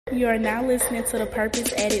You are now listening to the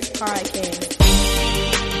Purpose Addicts podcast.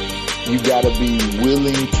 You got to be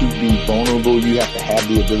willing to be vulnerable. You have to have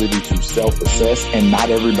the ability to self-assess, and not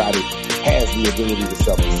everybody has the ability to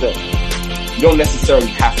self-assess. You don't necessarily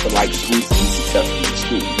have to like school to be successful in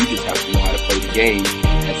school. You just have to know how to play the game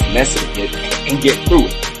and finesse it and get through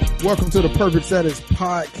it. Welcome to the Purpose Addicts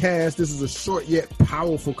podcast. This is a short yet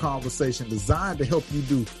powerful conversation designed to help you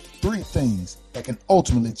do 3 things that can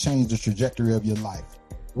ultimately change the trajectory of your life.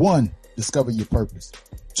 1, discover your purpose.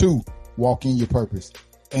 2, walk in your purpose.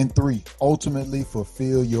 And 3, ultimately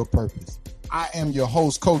fulfill your purpose. I am your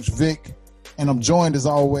host, Coach Vic, and I'm joined as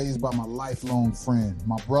always by my lifelong friend,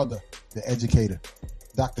 my brother, the educator,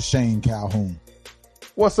 Dr. Shane Calhoun.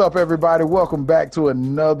 What's up, everybody? Welcome back to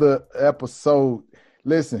another episode.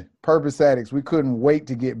 Listen, Purpose Addicts, we couldn't wait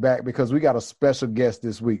to get back because we got a special guest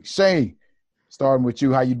this week. Shane, starting with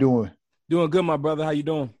you, how you doing? Doing good, my brother. How you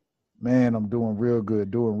doing? Man, I'm doing real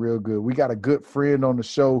good, We got a good friend on the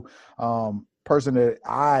show, person that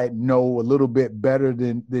I know a little bit better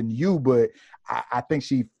than you, but I think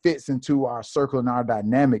she fits into our circle and our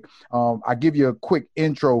dynamic. I'll give you a quick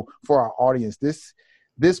intro for our audience.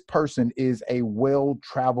 This person is a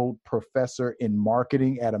well-traveled professor in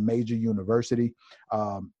marketing at a major university.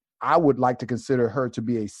 I would like to consider her to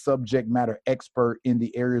be a subject matter expert in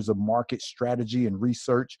the areas of market strategy and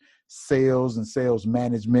research, sales and sales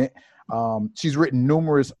management. She's written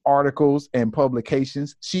numerous articles and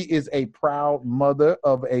publications. She is a proud mother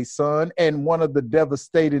of a son and one of the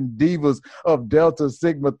devastating divas of Delta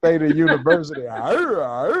Sigma Theta University.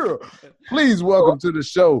 Please welcome to the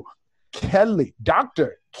show,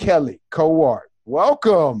 Dr. Kelly Cowart.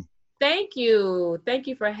 Welcome. Thank you. Thank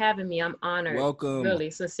you for having me. I'm honored. Welcome. Really,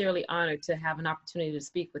 sincerely honored to have an opportunity to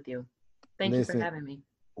speak with you. Thank you for having me.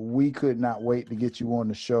 We could not wait to get you on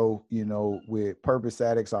the show. You know, with Purpose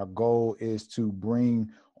Addicts, our goal is to bring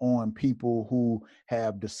on people who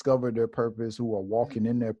have discovered their purpose, who are walking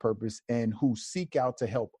in their purpose, and who seek out to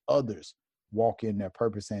help others walk in their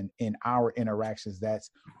purpose. And in our interactions, that's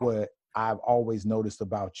what I've always noticed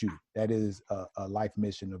about you. That is a life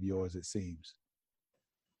mission of yours, it seems.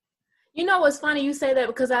 You know what's funny you say that,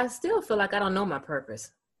 because I still feel like I don't know my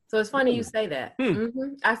purpose. So it's funny you say that.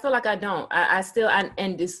 I feel like I don't.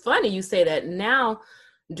 And it's funny you say that now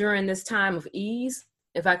during this time of ease,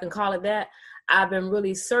 if I can call it that. I've been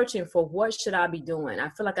really searching for what should I be doing. I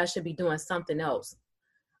feel like I should be doing something else.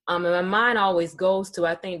 And my mind always goes to,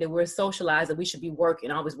 I think that we're socialized that we should be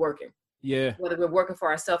working, always working. Yeah. Whether we're working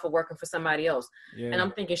for ourselves or working for somebody else. Yeah. And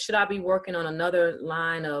I'm thinking, should I be working on another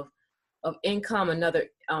line of income, another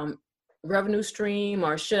revenue stream,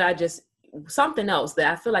 or should I just something else that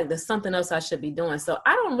I feel like there's something else I should be doing? So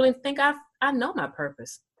I don't really think I know my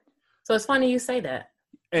purpose. So it's funny you say that.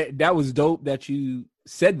 That was dope that you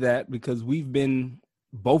said that, because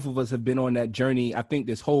both of us have been on that journey, I think,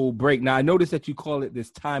 this whole break. Now, I noticed that you call it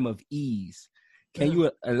this time of ease. Can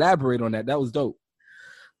you elaborate on that? That was dope.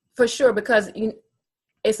 For sure, because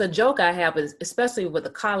it's a joke I have, especially with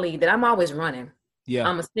a colleague, that I'm always running. Yeah.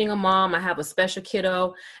 I'm a single mom. I have a special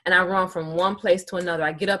kiddo, and I run from one place to another.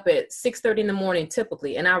 I get up at 6:30 in the morning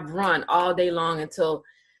typically, and I run all day long until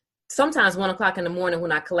sometimes 1 o'clock in the morning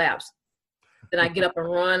when I collapse. Then I get up and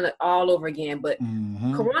run all over again. But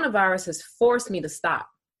coronavirus has forced me to stop.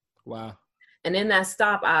 Wow. And in that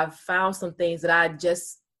stop, I've found some things that I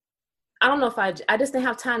just didn't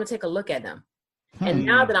have time to take a look at them. And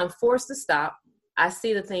now that I'm forced to stop, I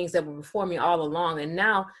see the things that were before me all along. And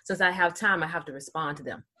now, since I have time, I have to respond to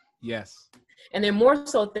them. Yes. And they're more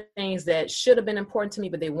so things that should have been important to me,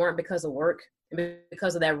 but they weren't because of work and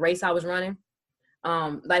because of that race I was running.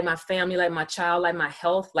 Like my family, like my child, like my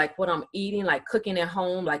health, like what I'm eating, like cooking at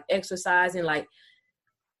home, like exercising, like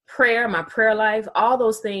prayer, my prayer life, all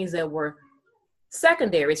those things that were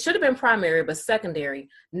secondary. It should have been primary, but secondary.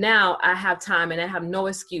 Now I have time and I have no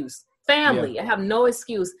excuse. Family, I have no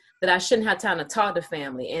excuse that I shouldn't have time to talk to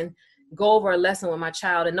family and go over a lesson with my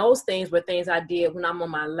child. And those things were things I did when I'm on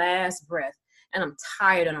my last breath and I'm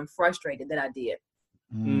tired and I'm frustrated that I did.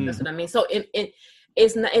 That's what I mean. So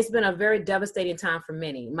it's been a very devastating time for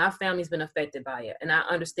many. My family's been affected by it. And I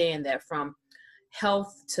understand that from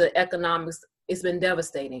health to economics, it's been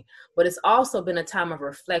devastating, but it's also been a time of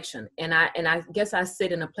reflection. And I guess I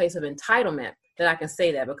sit in a place of entitlement that I can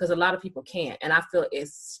say that, because a lot of people can't. And I feel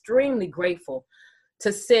extremely grateful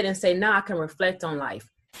to sit and say, now I can reflect on life,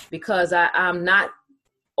 because I'm not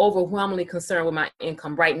overwhelmingly concerned with my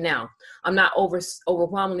income right now. I'm not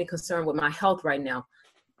overwhelmingly concerned with my health right now.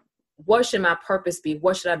 What should my purpose be?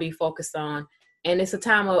 What should I be focused on? And it's a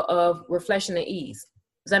time of reflection and ease.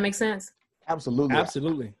 Does that make sense? Absolutely.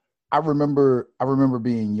 Absolutely. I remember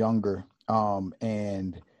being younger,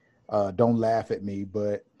 and don't laugh at me,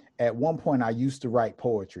 but at one point I used to write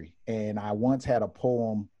poetry, and I once had a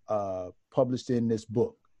poem published in this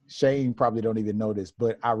book. Shane probably don't even know this,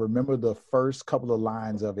 but I remember the first couple of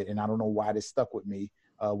lines of it, and I don't know why this stuck with me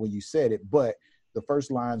when you said it, but the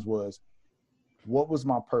first lines was, "What was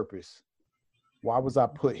my purpose? Why was I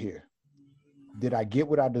put here? Did I get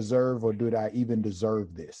what I deserve, or did I even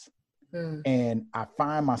deserve this?" And I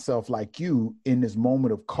find myself like you in this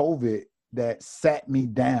moment of COVID that sat me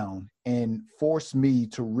down and forced me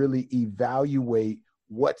to really evaluate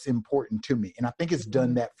what's important to me. And I think it's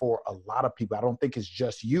done that for a lot of people. I don't think it's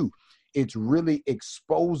just you. It's really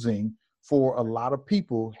exposing for a lot of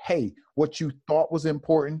people, hey, what you thought was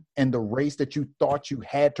important and the race that you thought you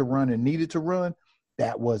had to run and needed to run,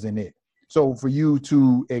 that wasn't it. So for you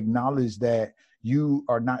to acknowledge that you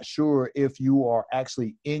are not sure if you are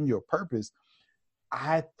actually in your purpose,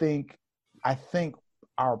 I think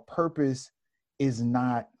our purpose is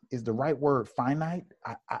the right word finite?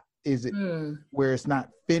 Is it where it's not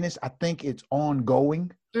finished? I think it's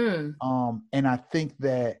ongoing. And I think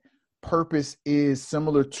that purpose is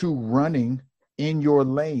similar to running in your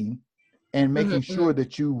lane and making sure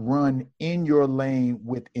that you run in your lane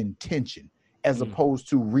with intention as opposed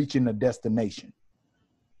to reaching a destination.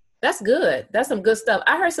 That's good. That's some good stuff.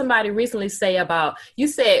 I heard somebody recently say about, you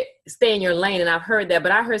said stay in your lane, and I've heard that,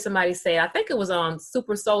 but I heard somebody say, I think it was on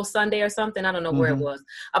Super Soul Sunday or something, I don't know where it was,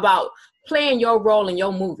 about playing your role in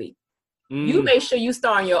your movie. You make sure you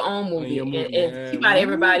star in your own movie and keep out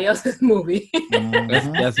everybody else's movie.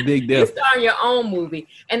 That's a big deal. You star in your own movie.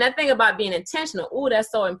 And that thing about being intentional, that's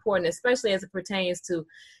so important, especially as it pertains to,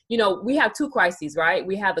 we have two crises, right?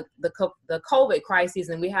 We have the COVID crisis,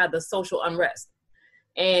 and we have the social unrest.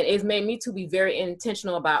 And it's made me to be very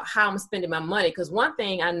intentional about how I'm spending my money. Because one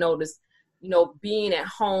thing I noticed, being at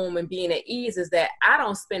home and being at ease, is that I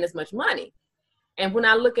don't spend as much money. And when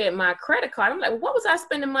I look at my credit card, I'm like, well, what was I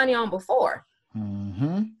spending money on before?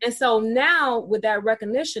 And so now with that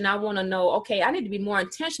recognition, I want to know, okay, I need to be more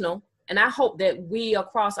intentional. And I hope that we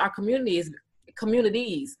across our communities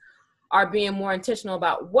are being more intentional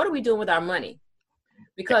about what are we doing with our money?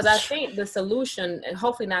 Because I think the solution, and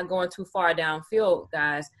hopefully not going too far downfield,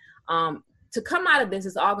 guys, to come out of this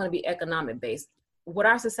is all going to be economic based. What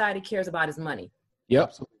our society cares about is money.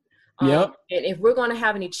 Yep. And if we're going to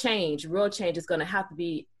have any change, real change is going to have to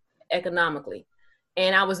be economically.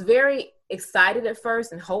 And I was very excited at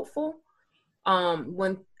first and hopeful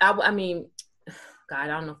when God, I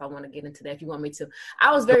don't know if I want to get into that. If you want me to,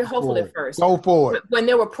 I was very hopeful at first. Go for it. When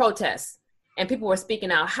there were protests and people were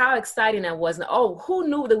speaking out, how exciting that was. And, who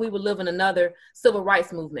knew that we would live in another civil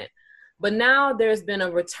rights movement? But now there's been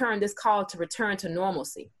this call to return to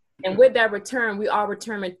normalcy. And with that return, we are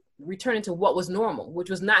returning to what was normal, which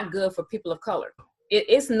was not good for people of color.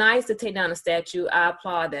 It's nice to take down a statue. I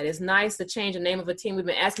applaud that. It's nice to change the name of a team. We've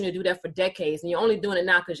been asking you to do that for decades, and you're only doing it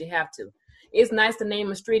now because you have to. It's nice to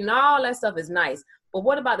name a street, and all that stuff is nice. But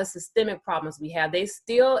what about the systemic problems we have? They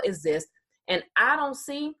still exist, and I don't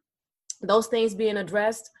see those things being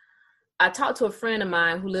addressed. I talked to a friend of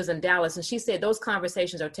mine who lives in Dallas, and she said those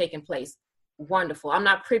conversations are taking place. Wonderful. I'm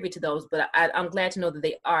not privy to those, but I'm glad to know that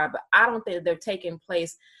they are. But I don't think that they're taking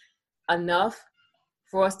place enough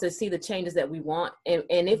for us to see the changes that we want. And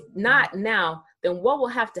if not now, then what will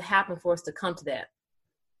have to happen for us to come to that?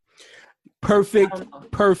 Perfect,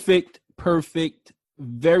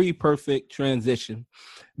 very perfect transition,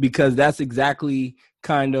 because that's exactly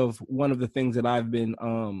kind of one of the things that I've been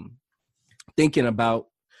thinking about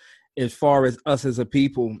as far as us as a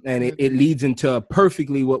people. And it leads into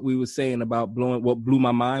perfectly what we were saying about what blew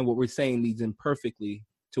my mind. What we're saying leads in perfectly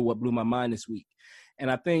to what blew my mind this week. And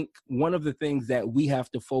I think one of the things that we have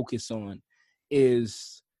to focus on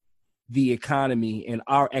is the economy and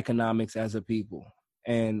our economics as a people.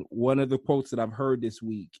 And one of the quotes that I've heard this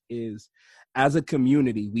week is, as a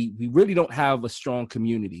community, we really don't have a strong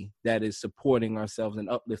community that is supporting ourselves and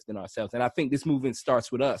uplifting ourselves. And I think this movement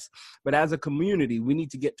starts with us. But as a community, we need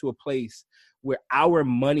to get to a place where our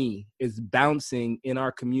money is bouncing in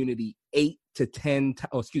our community 8 to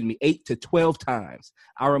 12 times.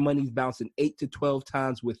 Our money's bouncing 8 to 12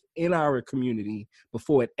 times within our community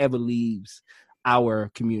before it ever leaves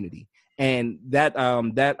our community. And that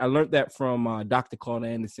I learned that from Dr. Claude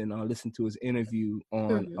Anderson. I listened to his interview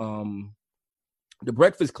on The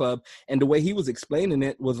Breakfast Club, and the way he was explaining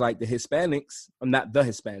it was like the Hispanics, not the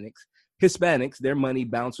Hispanics, their money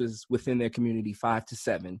bounces within their community 5 to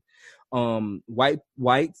 7.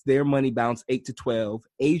 Whites, their money bounce 8 to 12.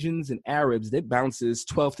 Asians and Arabs, it bounces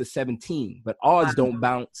 12 to 17. But ours don't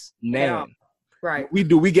bounce now. Right. We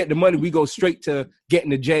get the money, we go straight to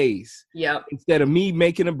getting the J's. Yep. Instead of me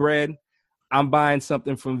making the bread, I'm buying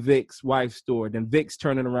something from Vic's wife's store. Then Vic's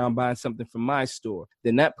turning around buying something from my store.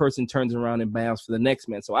 Then that person turns around and buys for the next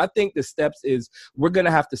man. So I think the steps is we're going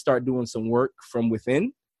to have to start doing some work from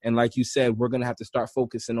within. And like you said, we're going to have to start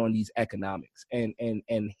focusing on these economics and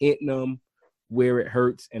hitting them where it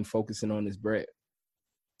hurts and focusing on this bread.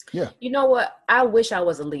 Yeah. You know what? I wish I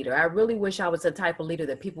was a leader. I really wish I was the type of leader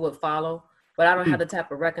that people would follow, but I don't have the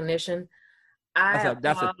type of recognition.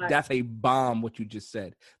 That's a bomb, what you just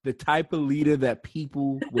said. The type of leader that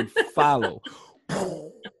people would follow.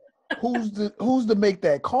 Who's to make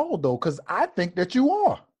that call, though? Because I think that you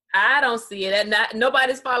are. I don't see it. And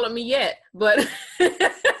nobody's followed me yet, but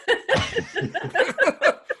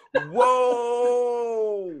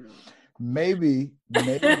Whoa. Maybe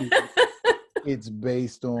it's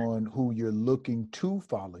based on who you're looking to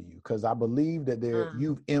follow you. Because I believe that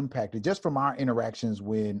you've impacted, just from our interactions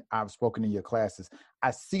when I've spoken in your classes,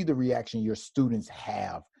 I see the reaction your students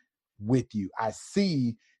have with you. I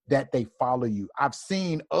see that they follow you. I've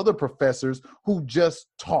seen other professors who just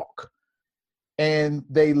talk and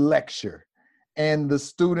they lecture, and the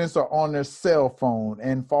students are on their cell phone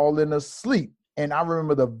and falling asleep. And I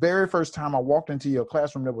remember the very first time I walked into your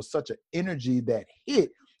classroom, there was such an energy that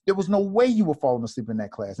hit. There was no way you were falling asleep in that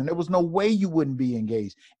class, and there was no way you wouldn't be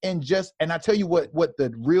engaged. And I tell you what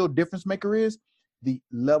the real difference maker is: the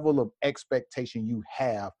level of expectation you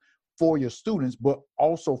have for your students, but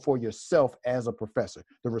also for yourself as a professor,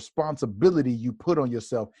 the responsibility you put on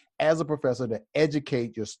yourself as a professor to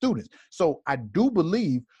educate your students. So I do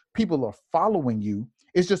believe people are following you.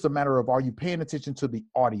 It's just a matter of, are you paying attention to the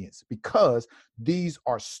audience? Because these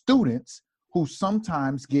are students who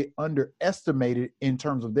sometimes get underestimated in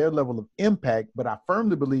terms of their level of impact. But I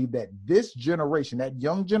firmly believe that this generation, that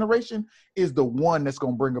young generation, is the one that's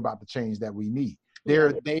going to bring about the change that we need.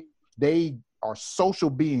 They are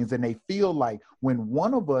social beings, and they feel like when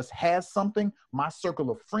one of us has something, my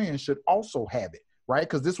circle of friends should also have it, right?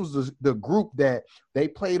 Because this was the group that they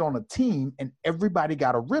played on a team and everybody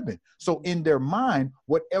got a ribbon. So in their mind,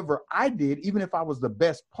 whatever I did, even if I was the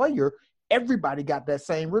best player, everybody got that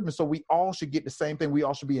same ribbon. So we all should get the same thing. We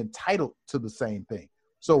all should be entitled to the same thing.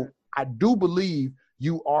 So I do believe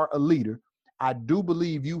you are a leader. I do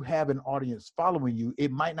believe you have an audience following you.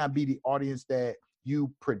 It might not be the audience that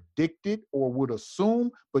you predicted or would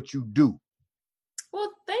assume, but you do.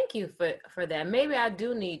 Well, thank you for that. Maybe I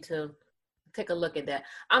do need to take a look at that.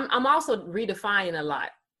 I'm also redefining a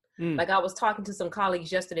lot. Like I was talking to some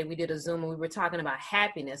colleagues yesterday, we did a Zoom and we were talking about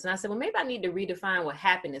happiness. And I said, well, maybe I need to redefine what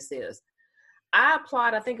happiness is. I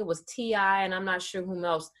applaud, I think it was T.I., and I'm not sure whom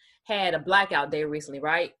else had a blackout day recently,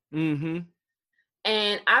 right? Mm-hmm.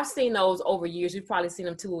 And I've seen those over years. You've probably seen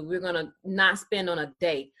them too. We're going to not spend on a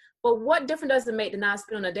day. But what difference does it make to not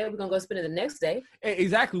spend on a day? We're going to go spend it the next day.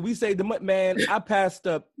 Exactly. We say, man, I passed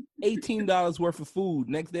up $18 worth of food.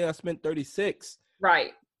 Next day I spent $36.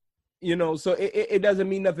 Right. You know, so it doesn't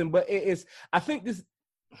mean nothing. But I think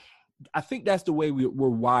that's the way we're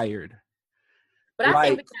wired. But I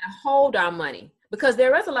think we gotta hold our money, because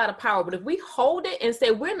there is a lot of power. But if we hold it and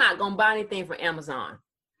say we're not gonna buy anything from Amazon,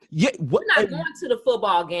 we're not going to the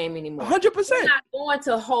football game anymore. 100%. We're not going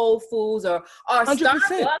to Whole Foods or 100%.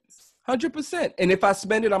 Starbucks. 100%. And if I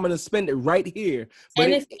spend it, I'm gonna spend it right here.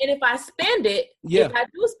 But and if I spend it, if I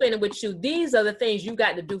do spend it with you, these are the things you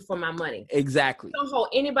got to do for my money. Exactly. Don't hold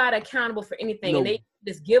anybody accountable for anything, and they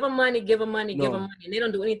just give them money, and they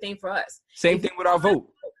don't do anything for us. Same thing with our vote.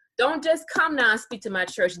 Don't just come now and speak to my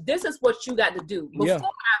church. This is what you got to do before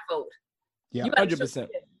I vote. Yeah, 100%.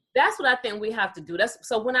 That's what I think we have to do.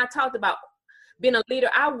 So when I talked about being a leader,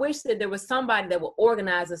 I wish that there was somebody that would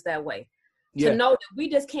organize us that way. To know that we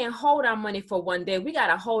just can't hold our money for one day. We got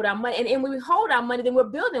to hold our money. And when we hold our money, then we're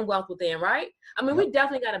building wealth within, right? I mean, we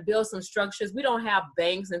definitely got to build some structures. We don't have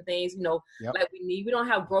banks and things, like we need. We don't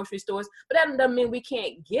have grocery stores. But that doesn't mean we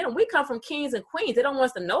can't get them. We come from kings and queens. They don't want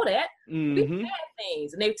us to know that. Mm-hmm. We had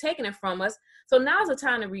things, and they've taken it from us. So now's the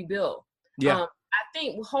time to rebuild. Yeah. I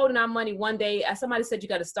think holding our money one day, as somebody said, you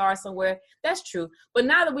got to start somewhere. That's true. But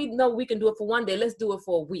now that we know we can do it for one day, let's do it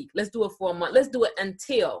for a week. Let's do it for a month. Let's do it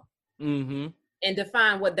until. Mm-hmm. And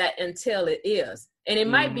define what that until it is. And it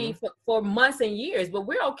might be for months and years, but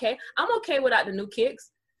we're okay. I'm okay without the new kicks.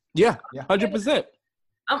 Yeah, 100%.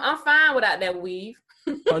 I'm fine without that weave.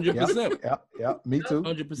 100%. Yeah, me too.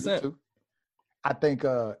 100%. I think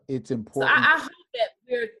it's important. So I hope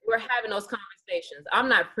that we're having those conversations. I'm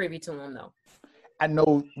not privy to them, though. I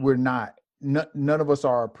know we're not. None of us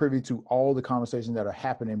are privy to all the conversations that are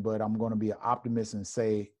happening, but I'm going to be an optimist and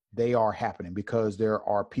say they are happening, because there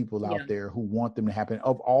are people out there who want them to happen,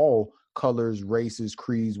 of all colors, races,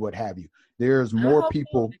 creeds, what have you. There's more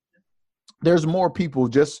people. There's more people.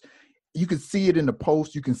 Just you can see it in the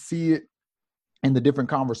post. You can see it in the different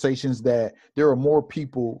conversations that there are more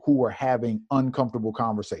people who are having uncomfortable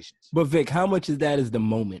conversations. But Vic, how much of that is the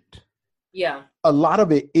moment? Yeah. A lot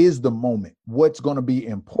of it is the moment. What's going to be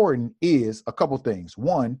important is a couple things.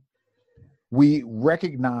 One, we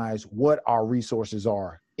recognize what our resources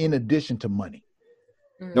are in addition to money.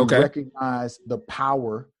 We recognize the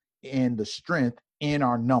power and the strength in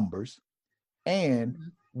our numbers, and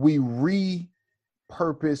we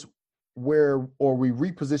repurpose we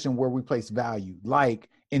reposition where we place value. Like,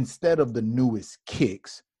 instead of the newest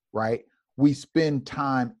kicks, right, we spend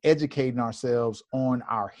time educating ourselves on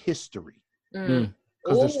our history, because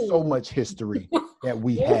there's so much history that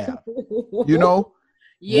we have,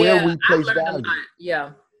 where we place value.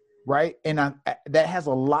 Yeah. Right. And that has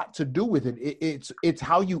a lot to do with it. It's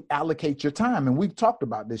how you allocate your time. And we've talked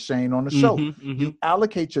about this, Shane, on the show. You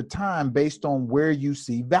allocate your time based on where you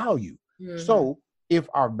see value. So if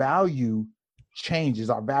our value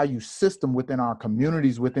changes, our value system within our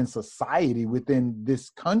communities, within society, within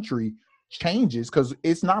this country changes, because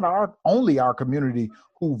it's not only our community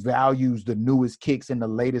who values the newest kicks and the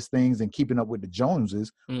latest things and keeping up with the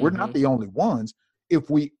Joneses. We're not the only ones.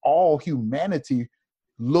 If we all, humanity,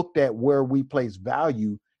 looked at where we place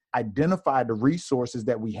value, identified the resources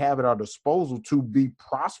that we have at our disposal to be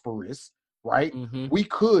prosperous, right? We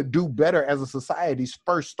could do better as a society,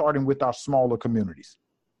 first starting with our smaller communities.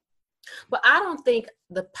 But I don't think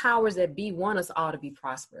the powers that be want us all to be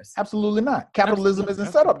prosperous. Absolutely not. Capitalism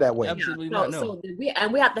isn't set up that way. Absolutely not. No. So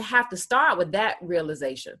we have to start with that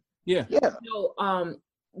realization. Yeah. So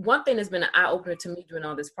one thing that's been an eye-opener to me during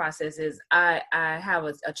all this process is I have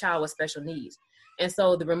a child with special needs. And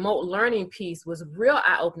so the remote learning piece was a real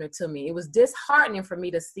eye-opener to me. It was disheartening for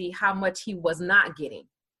me to see how much he was not getting.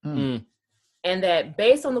 And that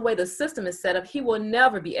based on the way the system is set up, he will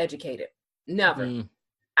never be educated. Never.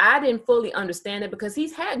 I didn't fully understand it because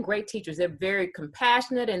he's had great teachers. They're very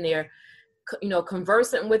compassionate and they're,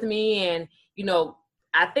 conversant with me. And,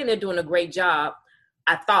 I think they're doing a great job,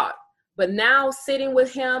 I thought. But now sitting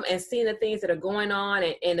with him and seeing the things that are going on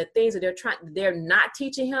and the things that they're not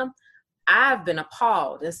teaching him, I've been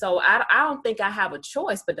appalled. And so I don't think I have a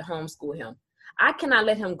choice but to homeschool him. I cannot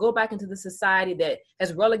let him go back into the society that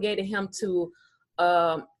has relegated him to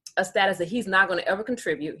a status that he's not going to ever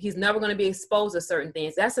contribute. He's never going to be exposed to certain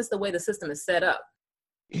things. That's just the way the system is set up.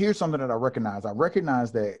 Here's something that I recognize. I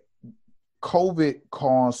recognize that COVID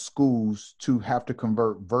caused schools to have to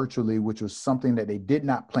convert virtually, which was something that they did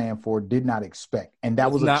not plan for, did not expect. And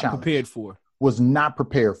that was a challenge. Was not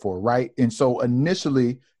prepared for, right? And so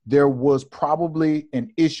initially, there was probably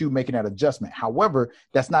an issue making that adjustment. However,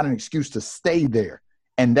 that's not an excuse to stay there.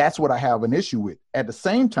 And that's what I have an issue with. At the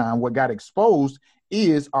same time, what got exposed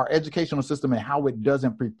is our educational system and how it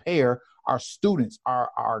doesn't prepare our students,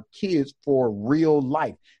 our kids for real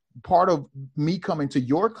life. Part of me coming to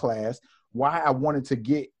your class, why I wanted to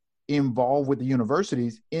get involved with the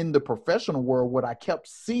universities in the professional world, what I kept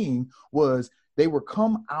seeing was they would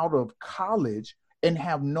come out of college and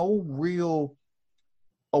have no real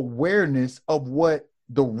awareness of what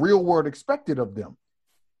the real world expected of them,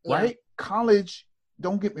 right? College,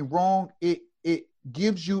 don't get me wrong, it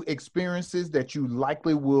gives you experiences that you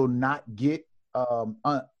likely will not get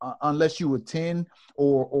unless you attend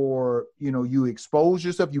or you expose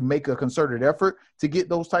yourself, you make a concerted effort to get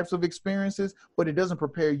those types of experiences, but it doesn't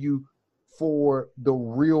prepare you for the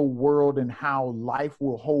real world and how life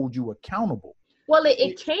will hold you accountable. Well,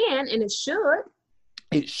 it can and it should.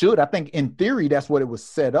 It should. I think in theory, that's what it was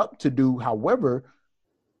set up to do. However,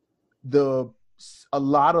 a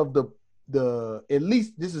lot of the at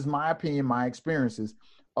least this is my opinion, my experiences,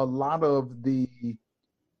 a lot of the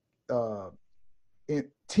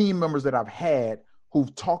team members that I've had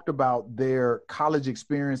who've talked about their college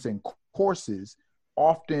experience and courses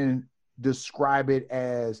often describe it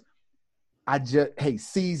as,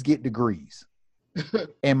 C's get degrees.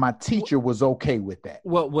 And my teacher was okay with that.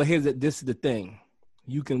 Well, this is the thing.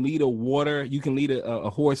 You can lead a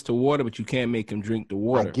horse to water, but you can't make him drink the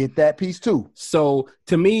water. I get that piece too. So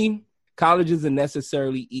to me, college is a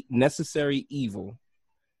necessary evil.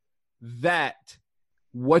 That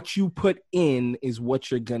what you put in is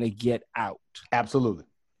what you're going to get out. Absolutely.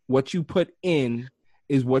 What you put in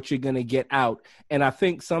is what you're going to get out. And I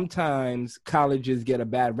think sometimes colleges get a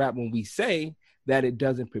bad rap when we say that it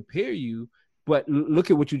doesn't prepare you. But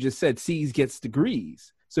look at what you just said. C's gets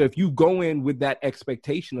degrees. So if you go in with that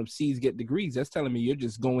expectation of C's get degrees, that's telling me you're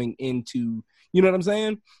just going into, you know what I'm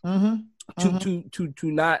saying? To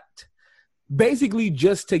not basically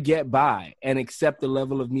just to get by and accept the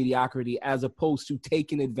level of mediocrity, as opposed to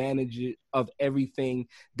taking advantage of everything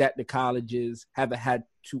that the colleges have had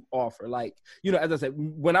to offer. Like, you know, as I said,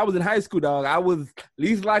 when I was in high school, dog, I was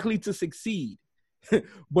least likely to succeed,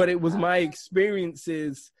 but it was my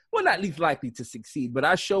experiences. Well, not least likely to succeed, but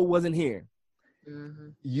I sure wasn't here. Mm-hmm.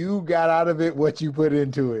 You got out of it what you put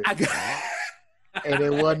into it. And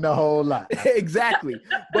it wasn't a whole lot. Exactly.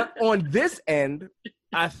 But on this end,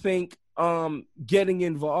 I think getting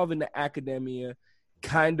involved in the academia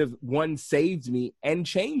kind of saved me and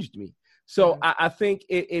changed me. So I think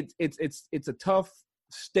it's a tough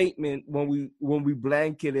statement when we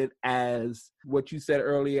blanket it as what you said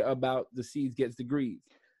earlier about the C's gets degrees.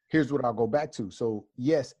 Here's what I'll go back to. So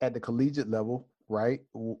yes, at the collegiate level, right?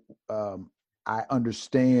 I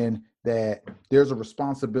understand that there's a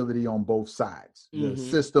responsibility on both sides. The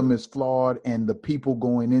system is flawed, and the people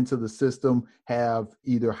going into the system have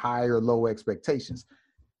either high or low expectations.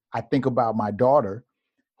 I think about my daughter,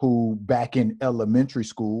 who back in elementary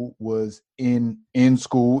school was in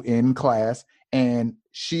school, in class, and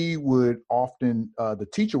she would often, the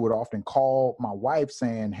teacher would often call my wife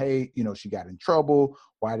saying, hey, you know, she got in trouble.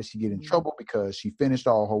 Why did she get in trouble? Because she finished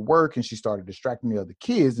all her work and she started distracting the other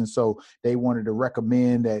kids. And so they wanted to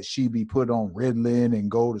recommend that she be put on Ritalin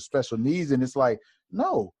and go to special needs. And it's like,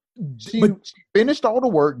 no, she finished all the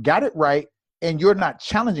work, got it right, and you're not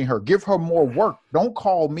challenging her. Give her more work. Don't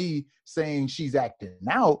call me saying she's acting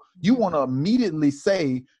out. You want to immediately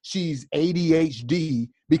say she's ADHD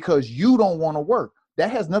because you don't want to work.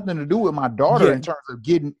 That has nothing to do with my daughter in terms of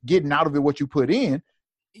getting out of it what you put in.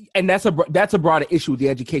 And that's a broader issue with the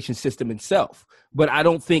education system itself. But I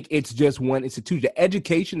don't think it's just one institution. The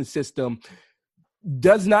education system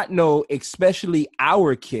does not know, especially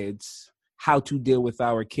our kids, how to deal with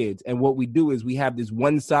our kids. And what we do is we have this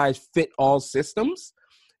one-size-fit-all systems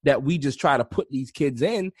that we just try to put these kids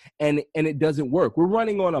in, and it doesn't work. We're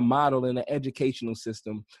running on a model in an educational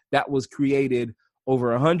system that was created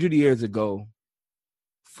over 100 years ago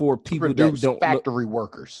for people that don't factory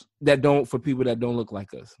workers for people that don't look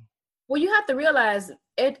like us. Well, you have to realize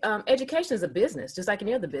education is a business, just like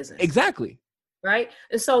any other business. Exactly. Right.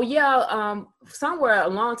 And so, somewhere a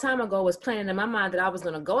long time ago was planning in my mind that I was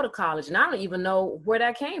going to go to college, and I don't even know where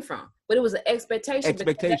that came from, but it was an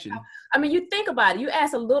expectation. I mean, you think about it. You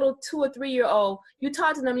ask a little 2 or 3 year old, you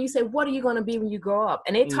talk to them and you say, what are you going to be when you grow up?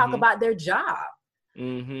 And they talk about their job.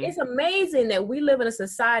 It's amazing that we live in a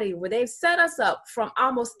society where they've set us up from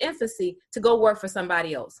almost infancy to go work for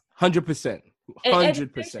somebody else. 100%.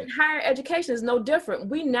 100%. Higher education is no different.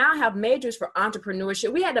 We now have majors for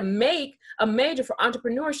entrepreneurship. We had to make a major for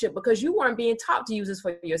entrepreneurship because you weren't being taught to use this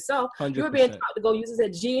for yourself. 100%. You were being taught to go use this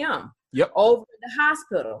at GM, yep, over at the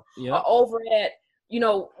hospital, yep, or over at,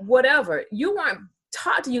 whatever. You weren't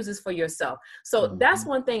taught to use this for yourself. So that's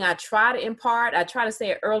one thing I try to impart. I try to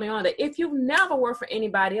say it early on that if you've never worked for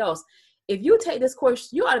anybody else, if you take this course,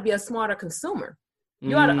 you ought to be a smarter consumer.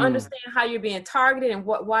 You ought to understand how you're being targeted and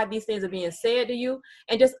why these things are being said to you,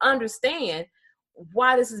 and just understand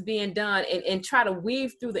why this is being done, and try to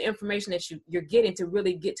weave through the information that you're getting to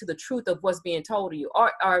really get to the truth of what's being told to you,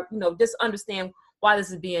 or just understand why this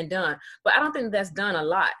is being done. But I don't think that's done a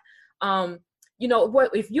lot.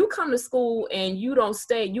 If you come to school and you don't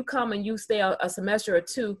stay, you come and you stay a semester or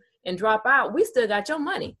two and drop out, we still got your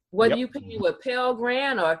money, whether you pay with Pell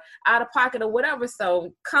Grant or out of pocket or whatever.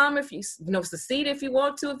 So come if you succeed if you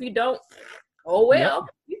want to. If you don't, oh well,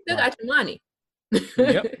 you still got your money.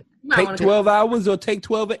 Yep. Take 12 hours or take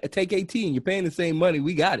 18. You're paying the same money.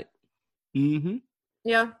 We got it.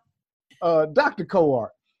 Yeah. Dr.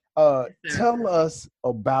 Coart, tell us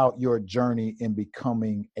about your journey in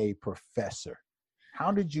becoming a professor.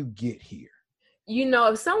 How did you get here?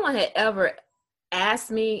 If someone had ever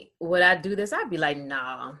asked me, would I do this? I'd be like,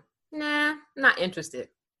 nah, not interested.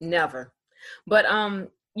 Never. But, I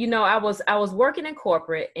was working in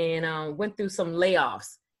corporate and went through some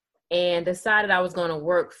layoffs and decided I was going to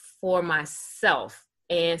work for myself.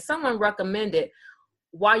 And someone recommended,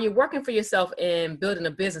 while you're working for yourself and building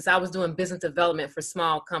a business, I was doing business development for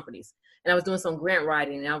small companies. And I was doing some grant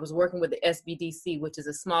writing, and I was working with the SBDC, which is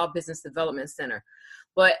a small business development center.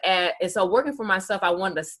 And so working for myself, I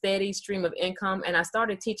wanted a steady stream of income, and I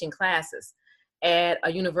started teaching classes at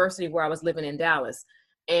a university where I was living in Dallas.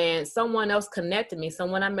 And someone else connected me.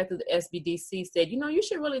 Someone I met through the SBDC said, you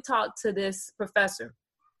should really talk to this professor.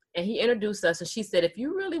 And he introduced us, and she said, if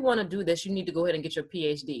you really want to do this, you need to go ahead and get your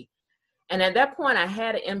PhD. And at that point, I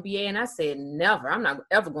had an MBA, and I said, never. I'm not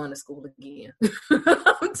ever going to school again.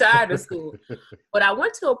 I'm tired of school. But I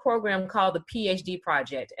went to a program called the PhD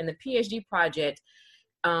Project. And the PhD Project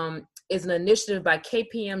is an initiative by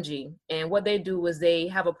KPMG. And what they do is they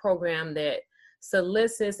have a program that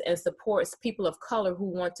solicits and supports people of color who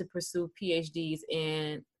want to pursue PhDs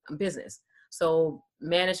in business. So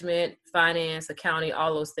management, finance, accounting,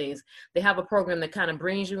 all those things. They have a program that kind of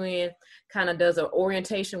brings you in, kind of does an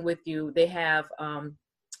orientation with you. They have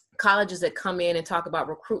colleges that come in and talk about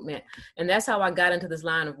recruitment. And that's how I got into this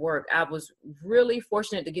line of work. I was really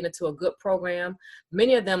fortunate to get into a good program.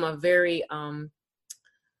 Many of them are very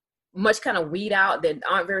much kind of weed out, that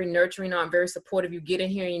aren't very nurturing, aren't very supportive. You get in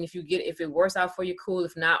here, and if it works out for you, cool.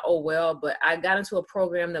 If not, oh well. But I got into a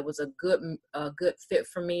program that was a good fit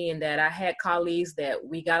for me, and that I had colleagues that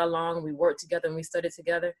we got along, we worked together, and we studied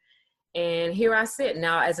together. And here I sit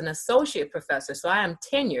now as an associate professor. So I am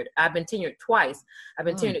tenured. I've been tenured twice. I've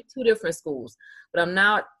been tenured at 2 different schools, but I'm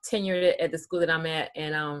now tenured at the school that I'm at,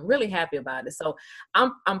 and I'm really happy about it. So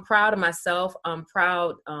I'm proud of myself. I'm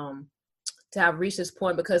proud to have reached this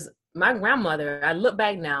point, because my grandmother, I look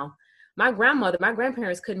back now, my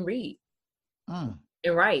grandparents couldn't read and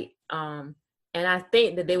write. And I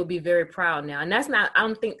think that they would be very proud now. And that's not, I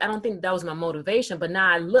don't think that was my motivation, but now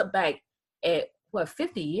I look back at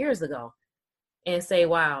 50 years ago and say,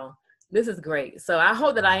 wow, this is great. So I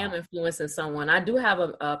hope that I am influencing someone. I do have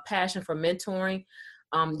a passion for mentoring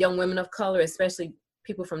young women of color, especially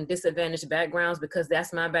people from disadvantaged backgrounds, because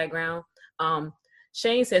that's my background.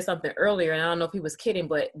 Shane said something earlier, and I don't know if he was kidding,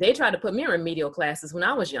 but they tried to put me in remedial classes when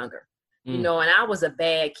I was younger, you know, and I was a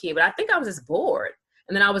bad kid, but I think I was just bored.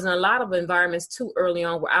 And then I was in a lot of environments too early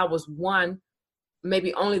on where I was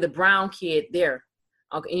maybe only the brown kid there.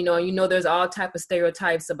 Okay, you know, there's all type of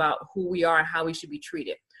stereotypes about who we are and how we should be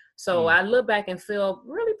treated. So I look back and feel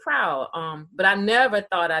really proud. But I never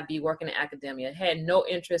thought I'd be working in academia. Had no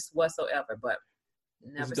interest whatsoever, but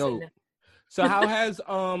never seen that. So how has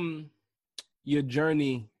your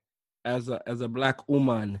journey as a Black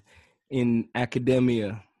woman in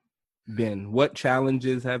academia been? What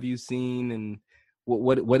challenges have you seen, and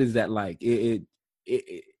what is that like?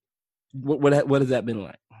 What has that been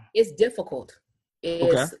like? It's difficult.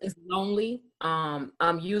 It's lonely.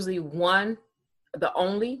 I'm usually the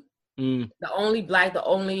only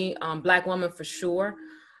Black woman for sure.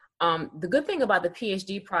 The good thing about the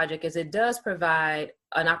PhD project is it does provide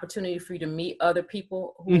an opportunity for you to meet other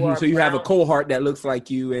people who are. So you have a cohort that looks like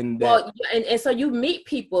you, and so you meet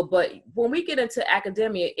people. But when we get into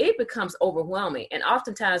academia, it becomes overwhelming, and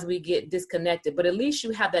oftentimes we get disconnected. But at least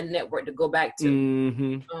you have that network to go back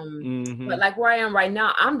to. But like where I am right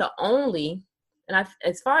now, I'm the only, and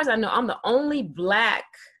as far as I know, I'm the only Black.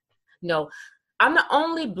 No, I'm the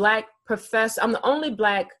only Black professor. I'm the only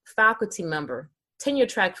Black faculty member, tenure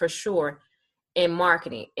track for sure, in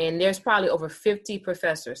marketing. And there's probably over 50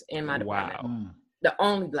 professors in my department. Wow. The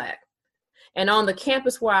only Black. And on the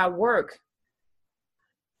campus where I work,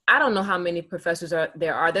 I don't know how many professors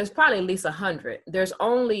there are. There's probably at least 100. There's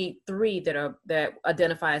only 3 that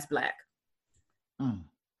identify as Black.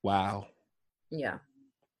 Wow. Yeah.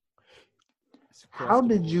 How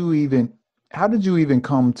did you even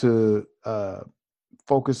come to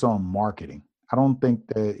focus on marketing? I don't think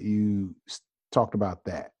that you talked about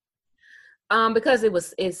that. Because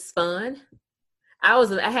it's fun.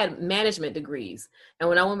 I had management degrees, and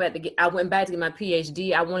when I went back to get my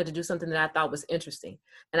PhD, I wanted to do something that I thought was interesting,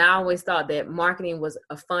 and I always thought that marketing was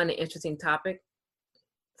a fun and interesting topic.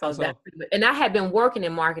 And I had been working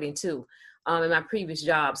in marketing too, in my previous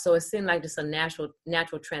job, so it seemed like just a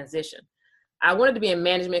natural transition. I wanted to be in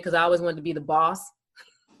management because I always wanted to be the boss.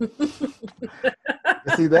 I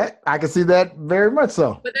can see that very much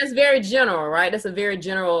so. But that's very general, right? That's a very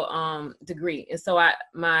general degree. And so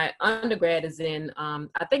my undergrad is in,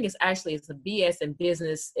 I think it's a BS in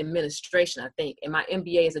business administration, I think. And my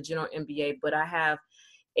MBA is a general MBA, but I have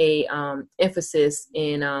a emphasis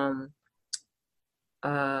in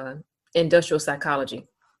industrial psychology.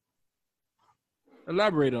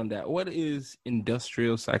 Elaborate on that. What is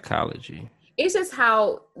industrial psychology? It's just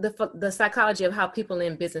how the psychology of how people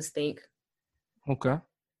in business think. Okay.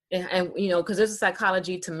 And because there's a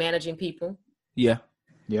psychology to managing people. Yeah.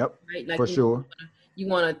 Yep. Right? Like for sure. You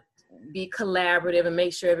want to be collaborative and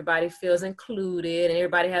make sure everybody feels included and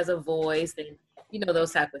everybody has a voice and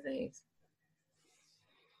those type of things.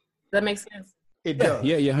 Does that make sense? It does.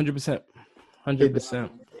 Yeah. 100%. 100%.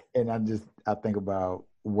 And I think about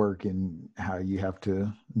work and how you have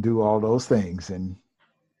to do all those things and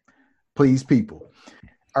please people.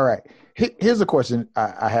 All right. Here's a question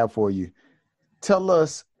I have for you. Tell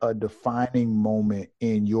us a defining moment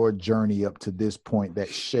in your journey up to this point that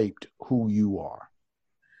shaped who you are.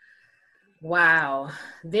 Wow.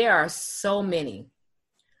 There are so many.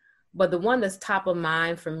 But the one that's top of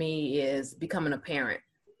mind for me is becoming a parent.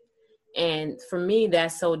 And for me,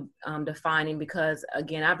 that's so defining because,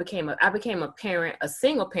 again, I became a parent, a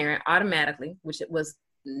single parent automatically, which it was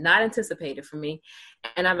not anticipated for me.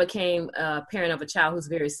 And I became a parent of a child who's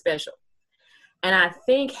very special. And I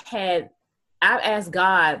think I've asked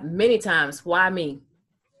God many times, why me?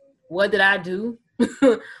 What did I do?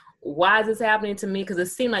 Why is this happening to me? Because it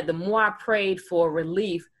seemed like the more I prayed for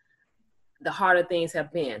relief, the harder things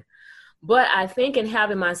have been. But I think in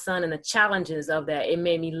having my son and the challenges of that, it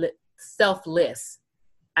made me selfless.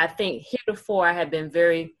 I think heretofore I had been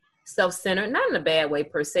very self-centered, not in a bad way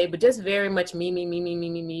per se, but just very much me.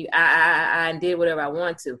 I did whatever I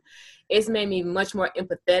want to. It's made me much more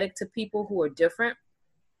empathetic to people who are different,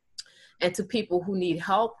 and to people who need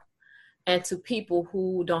help, and to people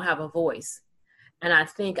who don't have a voice. And I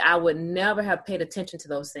think I would never have paid attention to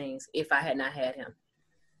those things if I had not had him.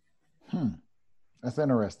 That's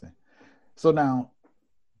interesting. So now,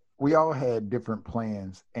 we all had different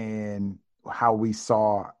plans and how we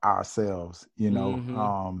saw ourselves, and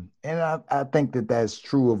I think that that's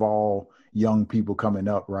true of all young people coming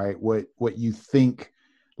up, right? What you think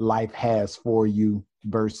life has for you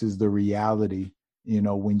versus the reality,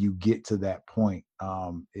 when you get to that point,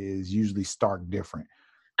 is usually stark different.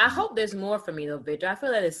 I hope there's more for me though, Victor. I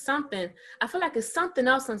feel like it's something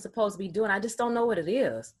else I'm supposed to be doing. I just don't know what it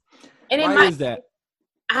is. And why is that?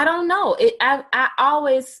 I don't know. I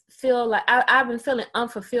always feel like I've been feeling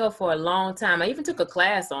unfulfilled for a long time. I even took a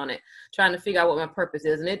class on it, trying to figure out what my purpose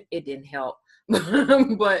is, and it didn't help.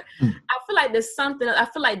 But I feel like there's something. I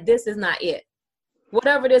feel like this is not it.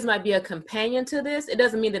 Whatever it is might be a companion to this. It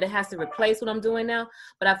doesn't mean that it has to replace what I'm doing now,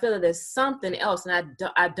 but I feel that there's something else, and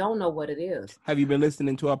I don't know what it is. Have you been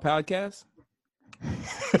listening to our podcast? No,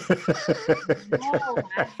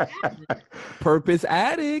 I haven't. Purpose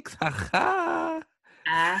Addicts. Ha ha.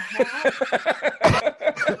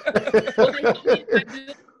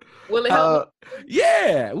 Will it help?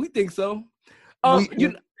 Yeah, we think so.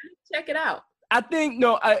 Check it out. I think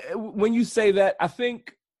when you say that, I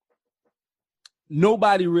think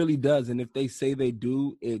nobody really does, and if they say they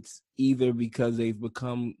do, it's either because they've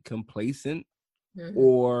become complacent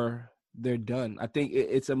or they're done. I think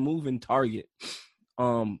it's a moving target.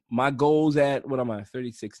 My goals at, what am I,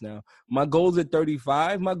 36 now? My goals at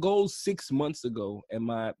 35, my goals 6 months ago, and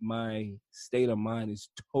my state of mind is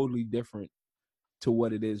totally different to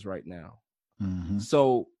what it is right now. Mm-hmm.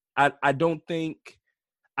 So I don't think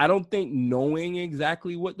knowing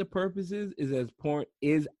exactly what the purpose is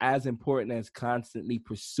as important as constantly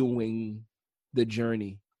pursuing the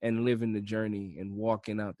journey and living the journey and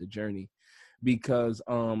walking out the journey, because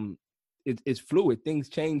it's fluid. Things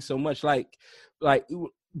change so much. Like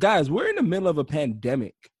guys, we're in the middle of a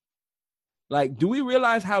pandemic. Like, do we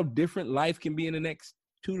realize how different life can be in the next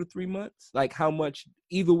 2 to 3 months? Like how much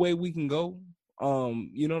either way we can go.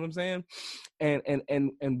 You know what I'm saying?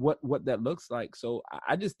 And what that looks like. So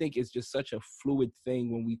I just think it's just such a fluid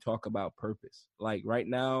thing when we talk about purpose. Like right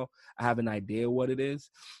now, I have an idea what it is.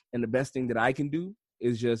 And the best thing that I can do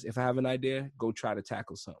is just, if I have an idea, go try to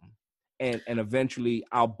tackle something. And eventually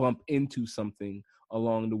I'll bump into something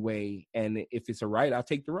along the way. And if it's a right, I'll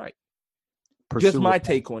take the right. Just my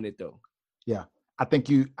take on it though. Yeah. I think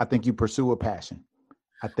you pursue a passion.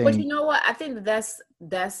 But you know what? I think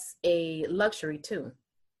that's a luxury too.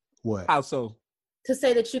 What? How so? To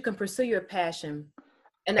say that you can pursue your passion.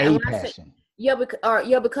 And a passion.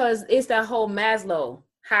 Because it's that whole Maslow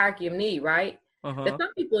hierarchy of need, right? That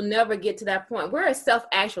some people never get to that point. We're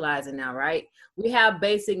self-actualizing now, right? We have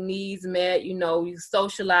basic needs met, you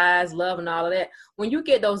socialize, love, and all of that. When you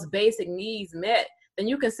get those basic needs met, then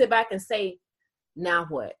you can sit back and say, now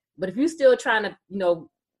what? But if you're still trying to,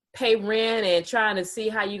 pay rent and trying to see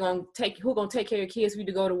how who's gonna take care of your kids for you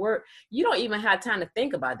to go to work, you don't even have time to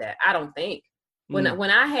think about that. I don't think. When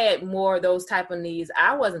I had more of those type of needs,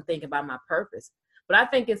 I wasn't thinking about my purpose. But I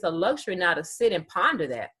think it's a luxury now to sit and ponder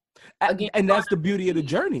that. Again, and that's the beauty of the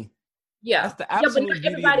journey. Yeah. That's the absolute but not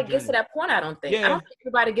everybody gets to that point, I don't think. Yeah. I don't think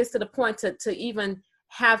everybody gets to the point to even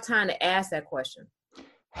have time to ask that question.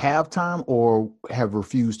 Have time or have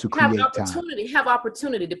refused to create time? Have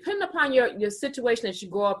opportunity. Depending upon your situation that you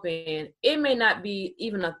grow up in, it may not be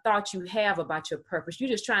even a thought you have about your purpose. You're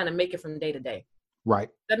just trying to make it from day to day. Right.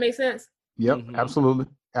 That makes sense? Yep, absolutely.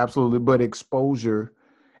 Absolutely. But exposure,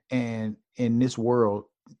 and in this world,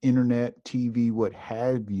 internet, TV, what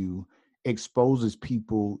have you, exposes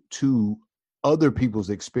people to other people's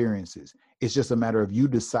experiences. It's just a matter of you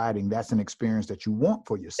deciding that's an experience that you want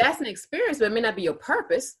for yourself. That's an experience, but it may not be your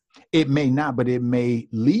purpose. It may not, but it may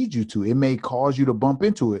lead you to. It may cause you to bump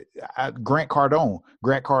into it. Grant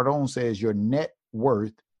Cardone says your net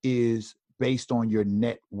worth is based on your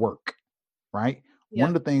network, right? One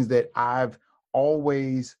of the things that I've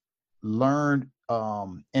always learned,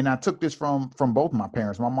 and I took this from both my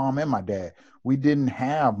parents, my mom and my dad. We didn't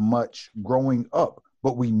have much growing up,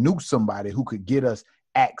 but we knew somebody who could get us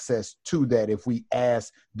access to that if we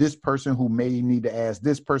asked this person who may need to ask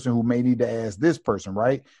this person who may need to ask this person,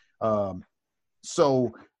 right?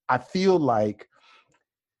 So I feel like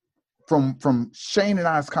from Shane and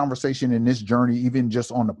I's conversation in this journey, even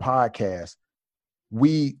just on the podcast,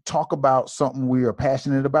 we talk about something we are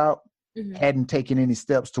passionate about, hadn't taken any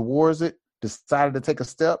steps towards it, decided to take a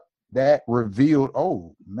step that revealed,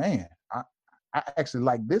 oh man, I actually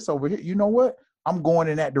like this over here. You know what? I'm going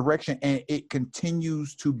in that direction, and it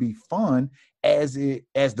continues to be fun as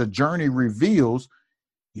the journey reveals,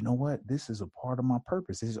 you know what? This is a part of my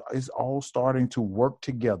purpose. It's all starting to work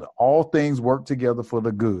together. All things work together for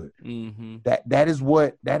the good. Mm-hmm. That is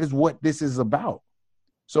what this is about.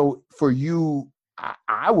 So for you,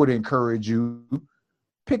 I would encourage you,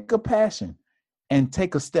 pick a passion and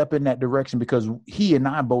take a step in that direction, because he and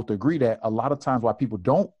I both agree that a lot of times why people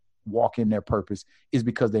don't walk in their purpose is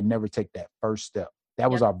because they never take that first step.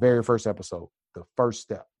 That was our very first episode, the first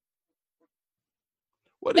step.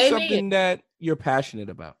 What is something that you're passionate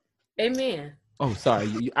about? Amen. Oh,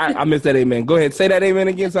 sorry. I missed that amen. Go ahead. Say that amen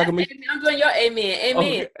again so I can make I'm doing your amen. Amen.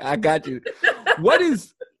 Okay, I got you. What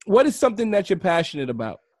is something that you're passionate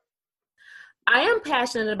about? I am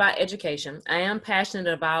passionate about education. I am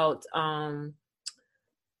passionate about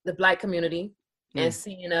the Black community and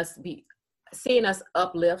seeing us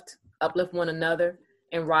uplift one another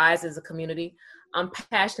and rise as a community. I'm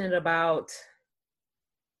passionate about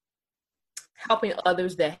helping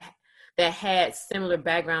others that had similar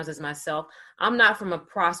backgrounds as myself. I'm not from a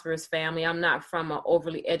prosperous family. I'm not from an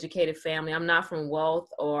overly educated family. I'm not from wealth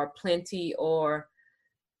or plenty or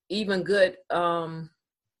even good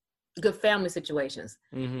family situations.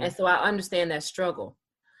 Mm-hmm. And so I understand that struggle.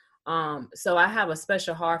 So I have a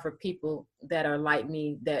special heart for people that are like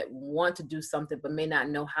me, that want to do something but may not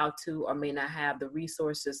know how to, or may not have the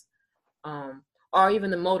resources, or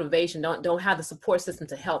even the motivation, don't have the support system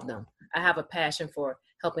to help them. I have a passion for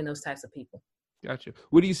helping those types of people. Gotcha.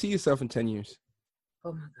 Where do you see yourself in 10 years?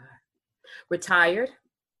 Oh my God. Retired.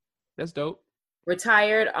 That's dope.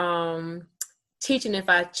 Retired, teaching if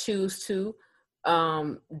I choose to,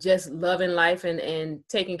 just loving life and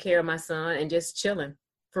taking care of my son and just chilling.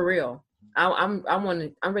 For real. I'm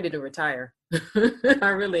ready to retire. I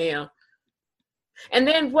really am. And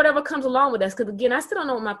then whatever comes along with that, because again, I still don't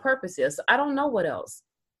know what my purpose is. So I don't know what else.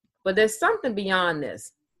 But there's something beyond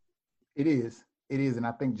this. It is. And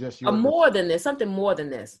I think just something more than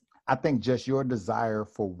this. I think just your desire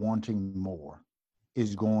for wanting more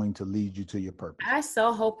is going to lead you to your purpose. I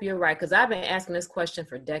so hope you're right, because I've been asking this question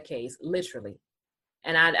for decades, literally.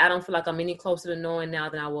 And I don't feel like I'm any closer to knowing now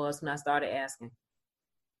than I was when I started asking.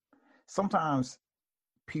 Sometimes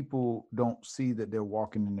people don't see that they're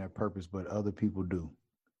walking in their purpose, but other people do.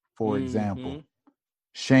 For example,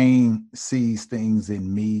 Shane sees things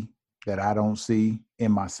in me that I don't see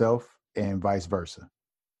in myself, and vice versa,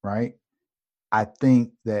 right? I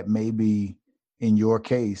think that maybe in your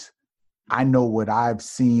case, I know what I've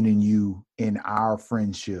seen in you in our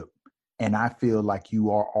friendship, and I feel like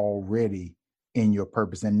you are already in your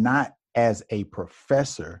purpose, and not as a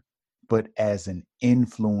professor, but as an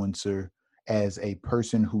influencer, as a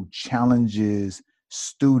person who challenges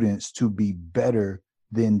students to be better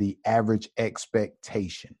than the average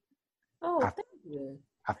expectation. Oh, thank you.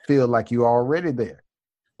 I feel like you're already there.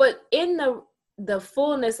 But in the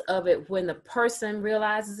fullness of it, when the person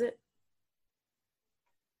realizes it.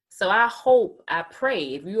 So I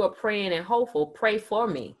pray, if you are praying and hopeful, pray for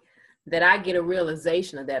me that I get a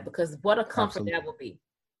realization of that, because what a comfort that will be.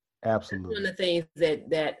 Absolutely. That's one of the things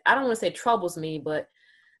that I don't want to say troubles me, but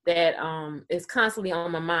that is constantly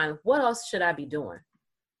on my mind. What else should I be doing?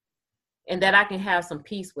 And that I can have some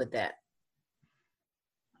peace with that.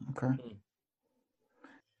 Okay.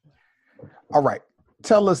 All right.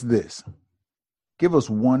 Tell us this. Give us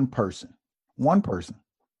one person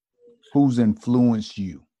who's influenced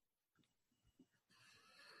you.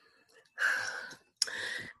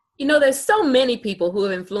 You know, there's so many people who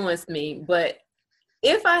have influenced me, but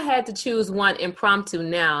if I had to choose one impromptu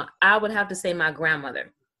now, I would have to say my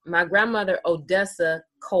grandmother. My grandmother, Odessa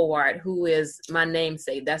Cowart, who is my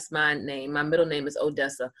namesake, that's my name. My middle name is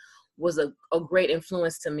Odessa, was a great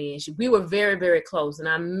influence to me. And we were very, very close, and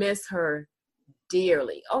I miss her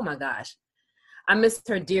dearly. Oh my gosh. I missed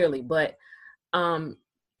her dearly, but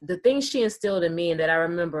the things she instilled in me and that I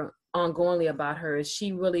remember ongoingly about her is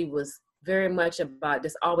she really was very much about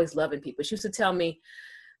just always loving people. She used to tell me,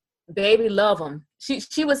 baby, love them. She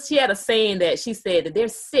had a saying that she said that they're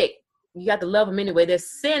sick you got to love them anyway. They're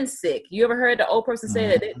sin sick. You ever heard the old person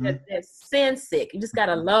say that they're sin sick? You just got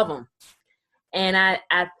to love them. And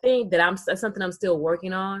I think that that's something I'm still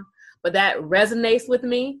working on, but that resonates with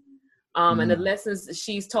me. And the lessons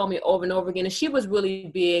she's told me over and over again. And she was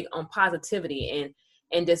really big on positivity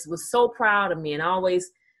and just was so proud of me and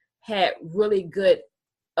always had really good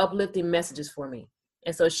uplifting messages for me.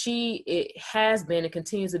 And so it has been and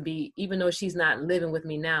continues to be, even though she's not living with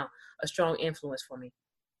me now, a strong influence for me.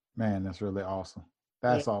 Man, that's really awesome.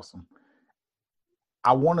 That's awesome.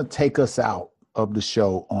 I want to take us out of the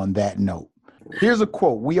show on that note. Here's a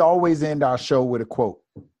quote. We always end our show with a quote,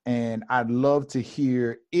 and I'd love to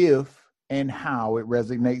hear if and how it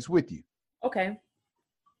resonates with you. Okay.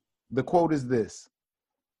 The quote is this: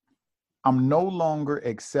 I'm no longer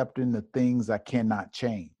accepting the things I cannot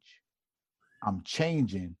change. I'm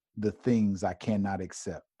changing the things I cannot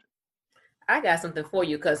accept. I got something for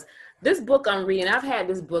you, because this book I'm reading, I've had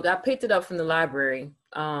this book. I picked it up from the library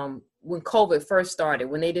when COVID first started,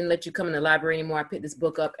 when they didn't let you come in the library anymore. I picked this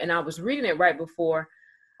book up, and I was reading it right before.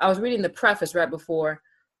 I was reading the preface right before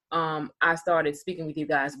I started speaking with you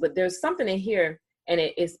guys. But there's something in here, and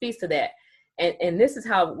it speaks to that. And this is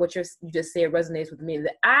how what you just said resonates with me,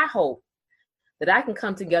 that I hope that I can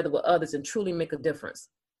come together with others and truly make a difference.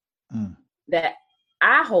 That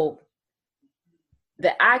I hope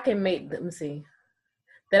that I can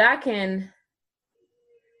that I can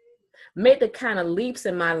make the kind of leaps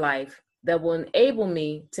in my life that will enable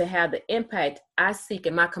me to have the impact I seek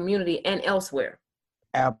in my community and elsewhere.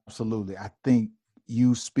 Absolutely. I think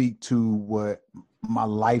you speak to what my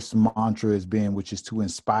life's mantra has been, which is to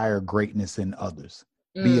inspire greatness in others.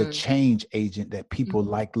 Be a change agent that people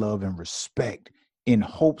like, love, and respect, in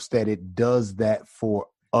hopes that it does that for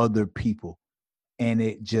other people. And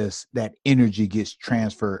that energy gets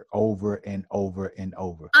transferred over and over and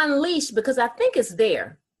over. Unleash, because I think it's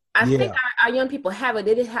there. I think our young people have it.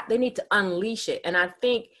 They need to unleash it. And I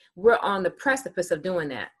think we're on the precipice of doing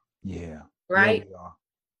that. Yeah. Right?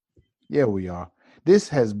 Yeah, we are. This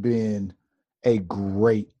has been a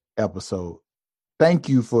great episode. Thank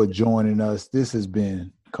you for joining us. This has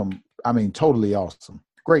been, totally awesome.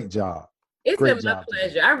 Great job. It's been my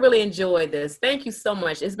pleasure. I really enjoyed this. Thank you so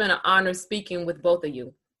much. It's been an honor speaking with both of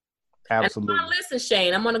you. Absolutely. And listen,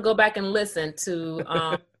 Shane, I'm going to go back and listen to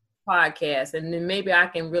podcasts, and then maybe I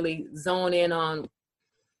can really zone in on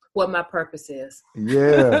what my purpose is.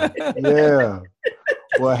 Yeah.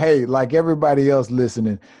 Well, hey, like everybody else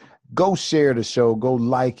listening, go share the show, go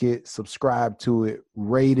like it, subscribe to it,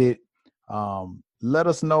 rate it. Let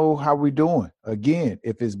us know how we're doing. Again,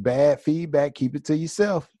 if it's bad feedback, keep it to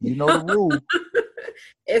yourself. You know the rule.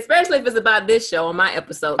 Especially if it's about this show on my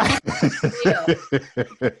episode. I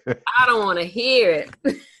don't want to hear it.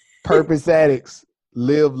 Purpose Addicts,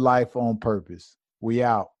 live life on purpose. We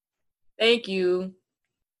out. Thank you.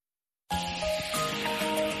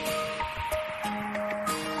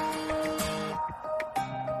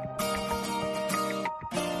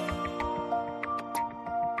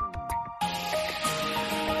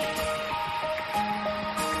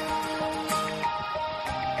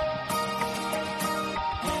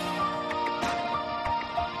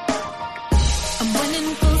 I'm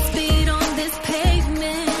running for